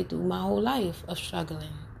made the way through my whole life of struggling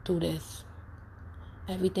through this.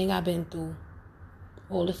 Everything I've been through,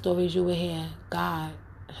 all the stories you will hear, God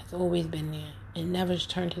has always been there and never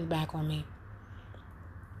turned His back on me.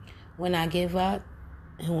 When I give up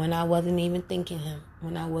and when I wasn't even thanking Him,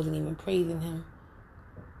 when I wasn't even praising Him.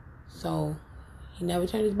 So He never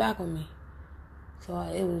turned His back on me. So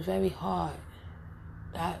it was very hard.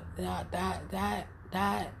 That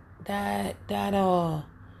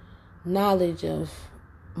knowledge of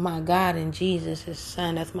my God and Jesus, His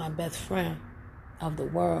Son, that's my best friend of the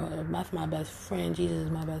world. That's my best friend. Jesus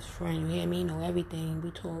is my best friend. You hear me? You know everything.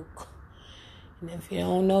 We talk. And if you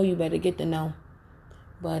don't know, you better get to know.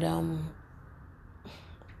 But, and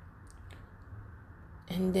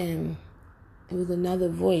then it was another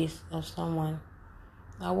voice of someone.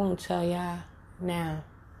 I won't tell y'all now,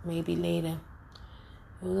 maybe later.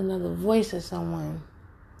 It was another voice of someone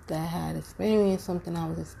that had experienced something I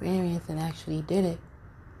was experiencing and actually did it.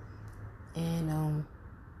 And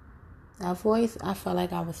that voice, I felt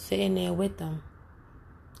like I was sitting there with them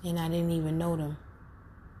and I didn't even know them.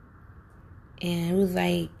 And it was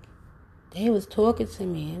like they was talking to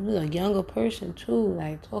me. It was a younger person too,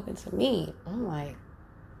 like talking to me. I'm like,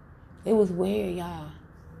 it was weird, y'all,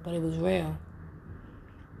 but it was real.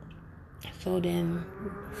 So then,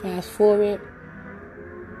 fast forward,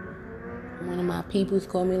 one of my peoples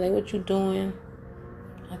called me like, what you doing?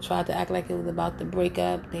 I tried to act like it was about to break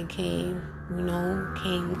up. They came,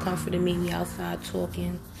 comforted me. We outside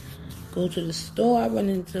talking. Go to the store. I run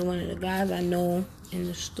into one of the guys I know in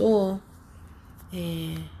the store.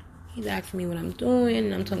 And he's asking me what I'm doing.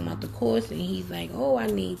 And I'm talking about the course. And he's like, oh, I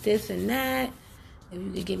need this and that. If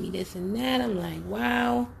you could give me this and that. I'm like,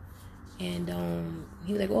 wow. And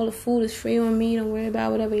he's like, all the food is free on me. Don't worry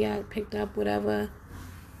about whatever y'all picked up, whatever.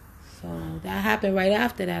 So that happened right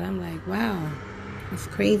after that. I'm like, wow, it's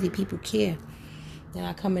crazy. People care. Then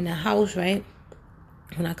I come in the house, right?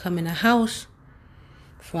 When I come in the house,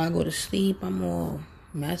 before I go to sleep, I'm all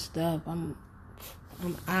messed up. I'm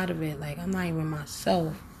out of it. Like, I'm not even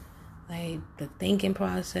myself. Like, the thinking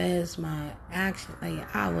process, my action,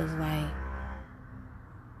 like, I was like,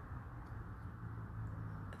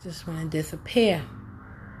 I just want to disappear.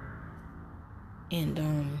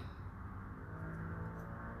 And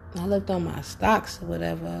I looked on my stocks or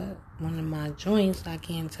whatever, one of my joints. I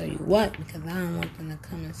can't tell you what, because I don't want them to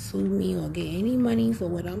come and sue me or get any money for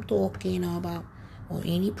what I'm talking about or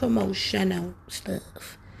any promotional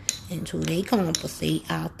stuff until they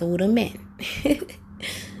compensate. I'll throw them in.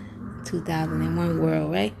 2001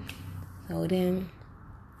 world, right? So then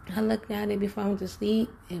I looked at it before I went to sleep.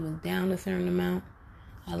 It was down a certain amount.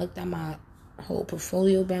 I looked at my whole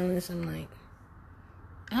portfolio balance. I'm like,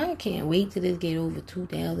 I can't wait till this get over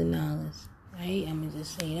 $2,000, right? I'm going to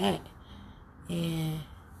just say that. And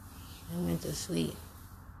I went to sleep.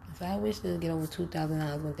 So I wish this would get over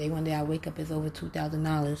 $2,000 one day I wake up, it's over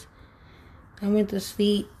 $2,000. I went to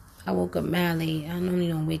sleep. I woke up mad late. I normally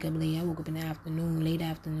don't wake up late. I woke up in the afternoon, late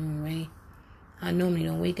afternoon, right? I normally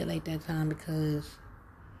don't wake up like that time because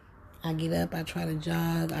I get up, I try to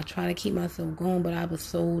jog, I try to keep myself going, but I was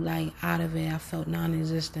so, like, out of it. I felt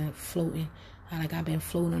non-existent, floating. I've been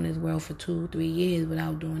floating on this world for 2-3 years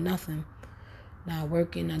without doing nothing. Not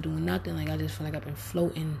working, not doing nothing. Like, I just feel like I've been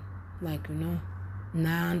floating, like,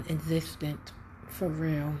 non-existent, for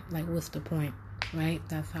real. Like, what's the point, right?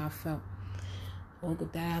 That's how I felt. Woke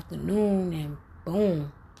up that afternoon and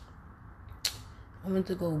boom. I went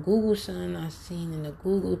to go Google something. I seen in the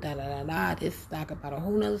Google, this stock about a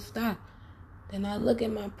whole nother stock. Then I look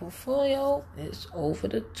at my portfolio, it's over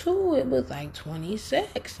the 2. It was like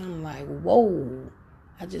 26. I'm like, whoa.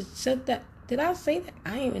 I just said that. Did I say that?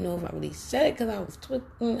 I didn't even know if I really said it because I was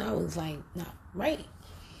twisting. I was like, not right.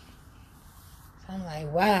 So I'm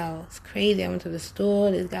like, wow, it's crazy. I went to the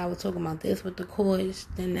store. This guy was talking about this with the course.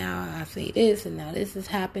 Then now I say this, and now this is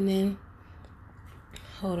happening.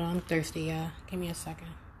 Hold on, I'm thirsty, y'all. Give me a second.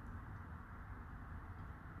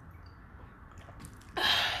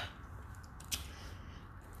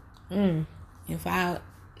 If I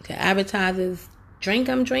could advertise this drink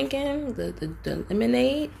I'm drinking, the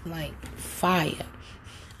lemonade, like fire,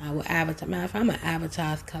 I would advertise. Matter of fact, I'm going to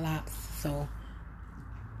advertise Collapse, so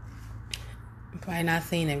I'm probably not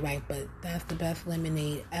saying it right, but that's the best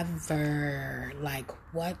lemonade ever. Like,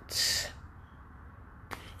 what?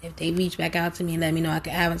 If they reach back out to me and let me know I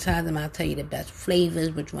can advertise them, I'll tell you the best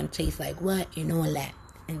flavors, which one tastes like what, and all that.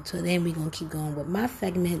 Until then, we're going to keep going with my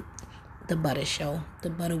segment, The Butter Show, The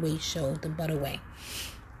Butterway Show, The Butterway.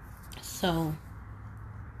 So,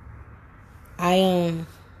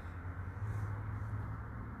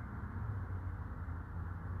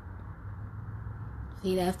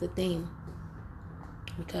 see, that's the thing.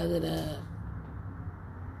 Because of the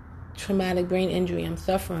traumatic brain injury I'm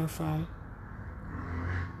suffering from,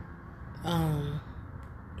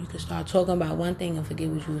 you can start talking about one thing and forget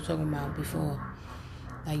what you were talking about before.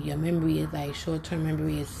 Like, your memory is like, short-term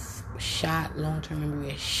memory is shot, long-term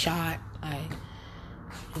memory is shot. Like,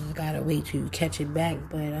 you just gotta wait till you catch it back.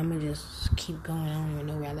 But I'm gonna just keep going. I don't even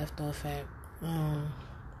know where I left off at.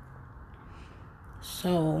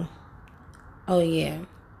 So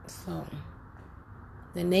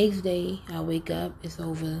the next day I wake up, it's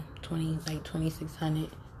over 2600.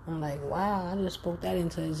 I'm like, wow, I just spoke that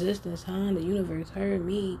into existence, huh? The universe heard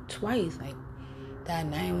me twice. Like, that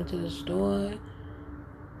night I went to the store.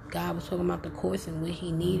 God was talking about the course and what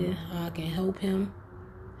he needed, how I can help him.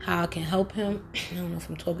 I don't know if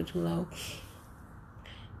I'm talking too low.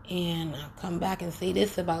 And I come back and say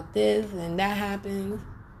this about this, and that happens.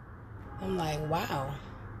 I'm like, wow.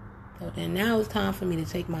 So then now it's time for me to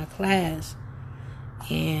take my class.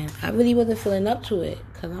 And I really wasn't feeling up to it,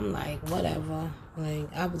 because I'm like, whatever.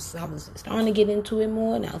 Like, I was starting to get into it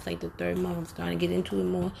more. Now it's like the 3rd month, I'm starting to get into it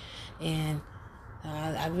more. And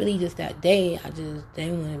I really just, that day, I just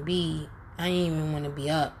didn't want to be, I didn't even want to be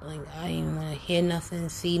up. Like, I didn't even want to hear nothing,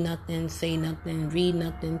 see nothing, say nothing, read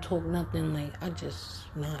nothing, talk nothing. Like, I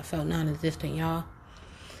felt non-existent, y'all.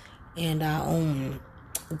 And I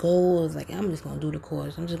goal was like, I'm just going to do the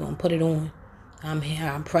course. I'm just going to put it on. I'm here,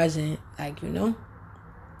 I'm present, like, Then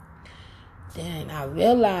I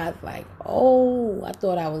realized, like, I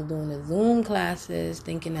thought I was doing the Zoom classes,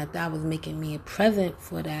 thinking that was making me a present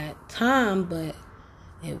for that time, but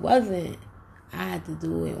it wasn't. I had to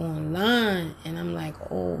do it online, and I'm like,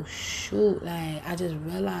 oh, shoot, like, I just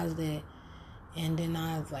realized it, and then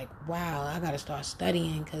I was like, wow, I gotta start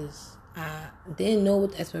studying, because I didn't know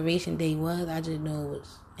what the expiration date was. I just know it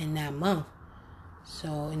was in that month.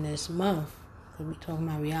 So in this month, because we talking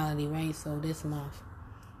about reality, right? So this month.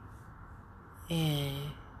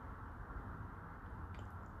 And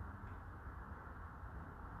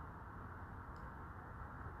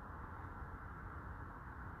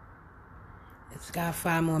it's got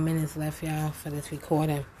 5 more minutes left, y'all, for this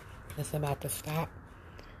recording. It's about to stop.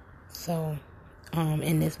 So,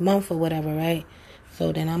 in this month or whatever, right?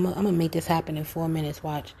 So then I'm gonna make this happen in 4 minutes.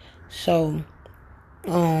 Watch. So,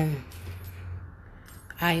 in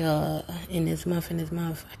this month,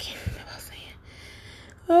 I can't remember what I was saying.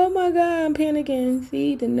 Oh my God, I'm panicking.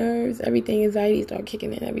 See, the nerves, everything, anxiety start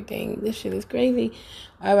kicking in, everything. This shit is crazy.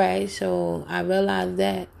 All right, so I realized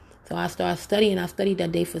that. So I started studying. I studied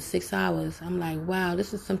that day for 6 hours. I'm like, wow,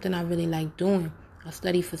 this is something I really like doing. I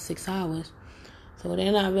studied for 6 hours. So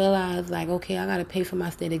then I realized, like, okay, I got to pay for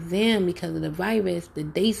my state exam because of the virus. The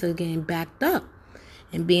dates are getting backed up.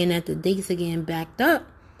 And being that the dates are getting backed up,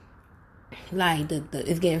 like,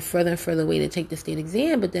 it's getting further and further away to take the state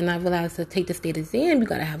exam. But then I realized to take the state exam, you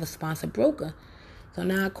got to have a sponsor broker. So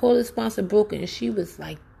now I called the sponsor broker, and she was,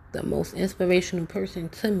 like, the most inspirational person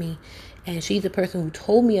to me. And she's the person who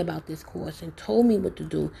told me about this course and told me what to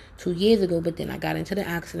do 2 years ago. But then I got into the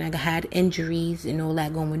accident. I had injuries and all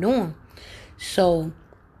that going on. So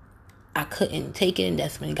I couldn't take it, and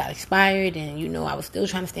that's when it got expired. And, you know, I was still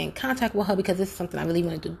trying to stay in contact with her because this is something I really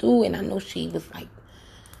wanted to do. And I know she was, like,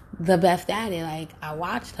 the best at it. Like, I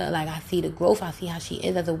watched her. Like, I see the growth. I see how she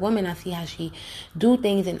is as a woman. I see how she do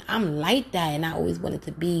things. And I'm like that. And I always wanted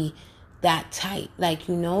to be that type. Like,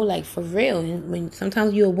 you know, like, for real. And when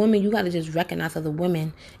sometimes you're a woman, you got to just recognize other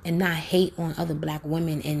women and not hate on other black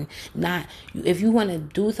women. And not, if you want to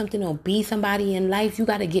do something or be somebody in life, you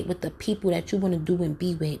got to get with the people that you want to do and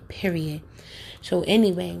be with, period. So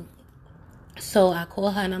anyway, so I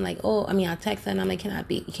call her and I'm like, I text her and I'm like,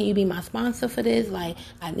 can you be my sponsor for this? Like,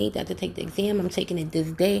 I need that to take the exam. I'm taking it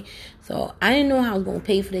this day. So I didn't know how I was going to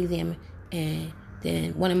pay for the exam. And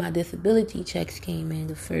then one of my disability checks came in,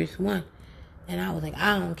 the first one. And I was like,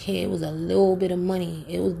 I don't care. It was a little bit of money.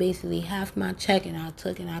 It was basically half my check, and I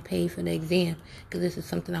took and I paid for the exam because this is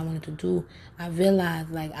something I wanted to do. I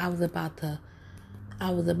realized, like, I was about to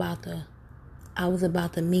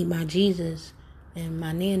meet my Jesus and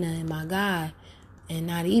my Nana and my God, and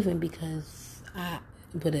not even because I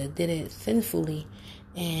would have did it sinfully.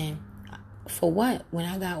 And for what? When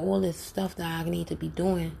I got all this stuff that I need to be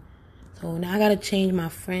doing. So now I got to change my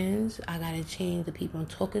friends. I got to change the people I'm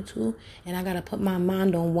talking to. And I got to put my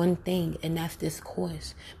mind on one thing, and that's this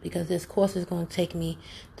course. Because this course is going to take me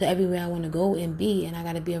to everywhere I want to go and be. And I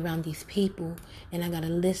got to be around these people. And I got to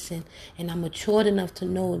listen. And I'm matured enough to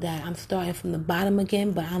know that I'm starting from the bottom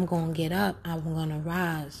again, but I'm going to get up. I'm going to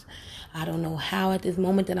rise. I don't know how at this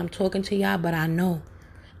moment that I'm talking to y'all, but I know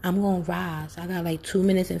I'm going to rise. I got like 2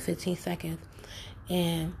 minutes and 15 seconds.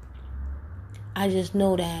 And I just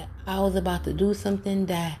know that I was about to do something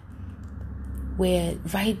that where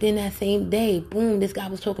right then that same day, boom, this guy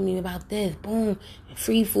was talking to me about this, boom,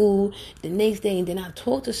 free food. The next day, and then I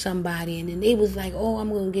talked to somebody, and then they was like, I'm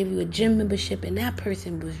going to give you a gym membership. And that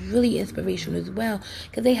person was really inspirational as well,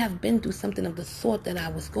 because they have been through something of the sort that I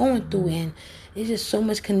was going through. And it's just so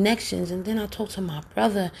much connections. And then I talked to my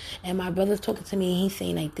brother, and my brother's talking to me, and he's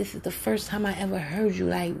saying, like, this is the first time I ever heard you,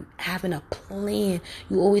 like, having a plan.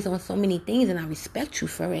 You always on so many things, and I respect you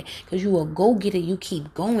for it, because you a go-getter, you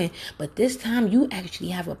keep going. But this time, you actually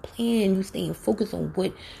have a plan. You staying focused on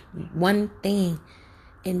one thing,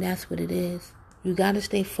 and that's what it is. You got to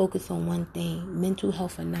stay focused on one thing, mental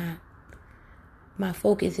health or not. My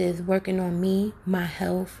focus is working on me, my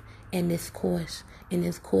health, and this course. And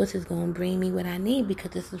this course is going to bring me what I need,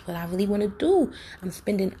 because this is what I really want to do. I'm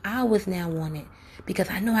spending hours now on it because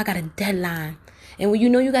I know I got a deadline. And when you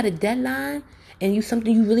know you got a deadline and you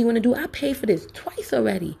something you really want to do, I paid for this twice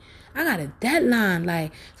already. I got a deadline.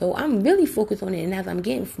 Like, so I'm really focused on it. And as I'm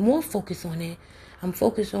getting more focused on it, I'm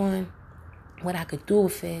focused on what I could do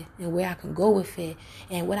with it and where I can go with it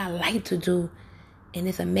and what I like to do. And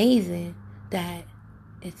it's amazing that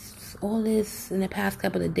it's all this in the past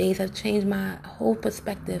couple of days have changed my whole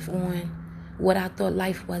perspective on what I thought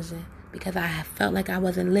life wasn't, because I have felt like I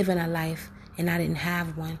wasn't living a life and I didn't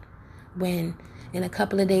have one. When in a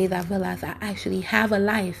couple of days I realized I actually have a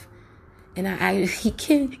life, and I actually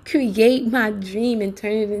can create my dream and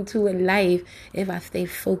turn it into a life if I stay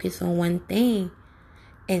focused on one thing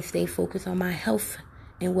and stay focused on my health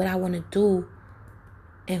and what I want to do.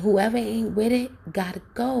 And whoever ain't with it, gotta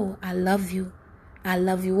go. I love you. I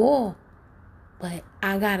love you all. But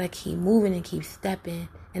I gotta keep moving and keep stepping.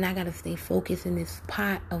 And I gotta stay focused in this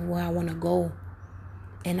pot of where I want to go.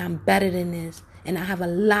 And I'm better than this. And I have a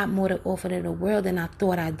lot more to offer to the world than I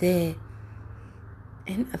thought I did.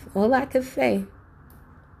 And that's all I can say.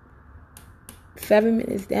 7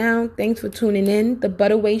 minutes down. Thanks for tuning in. The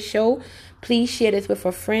Butterway Show. Please share this with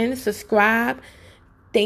a friend. Subscribe.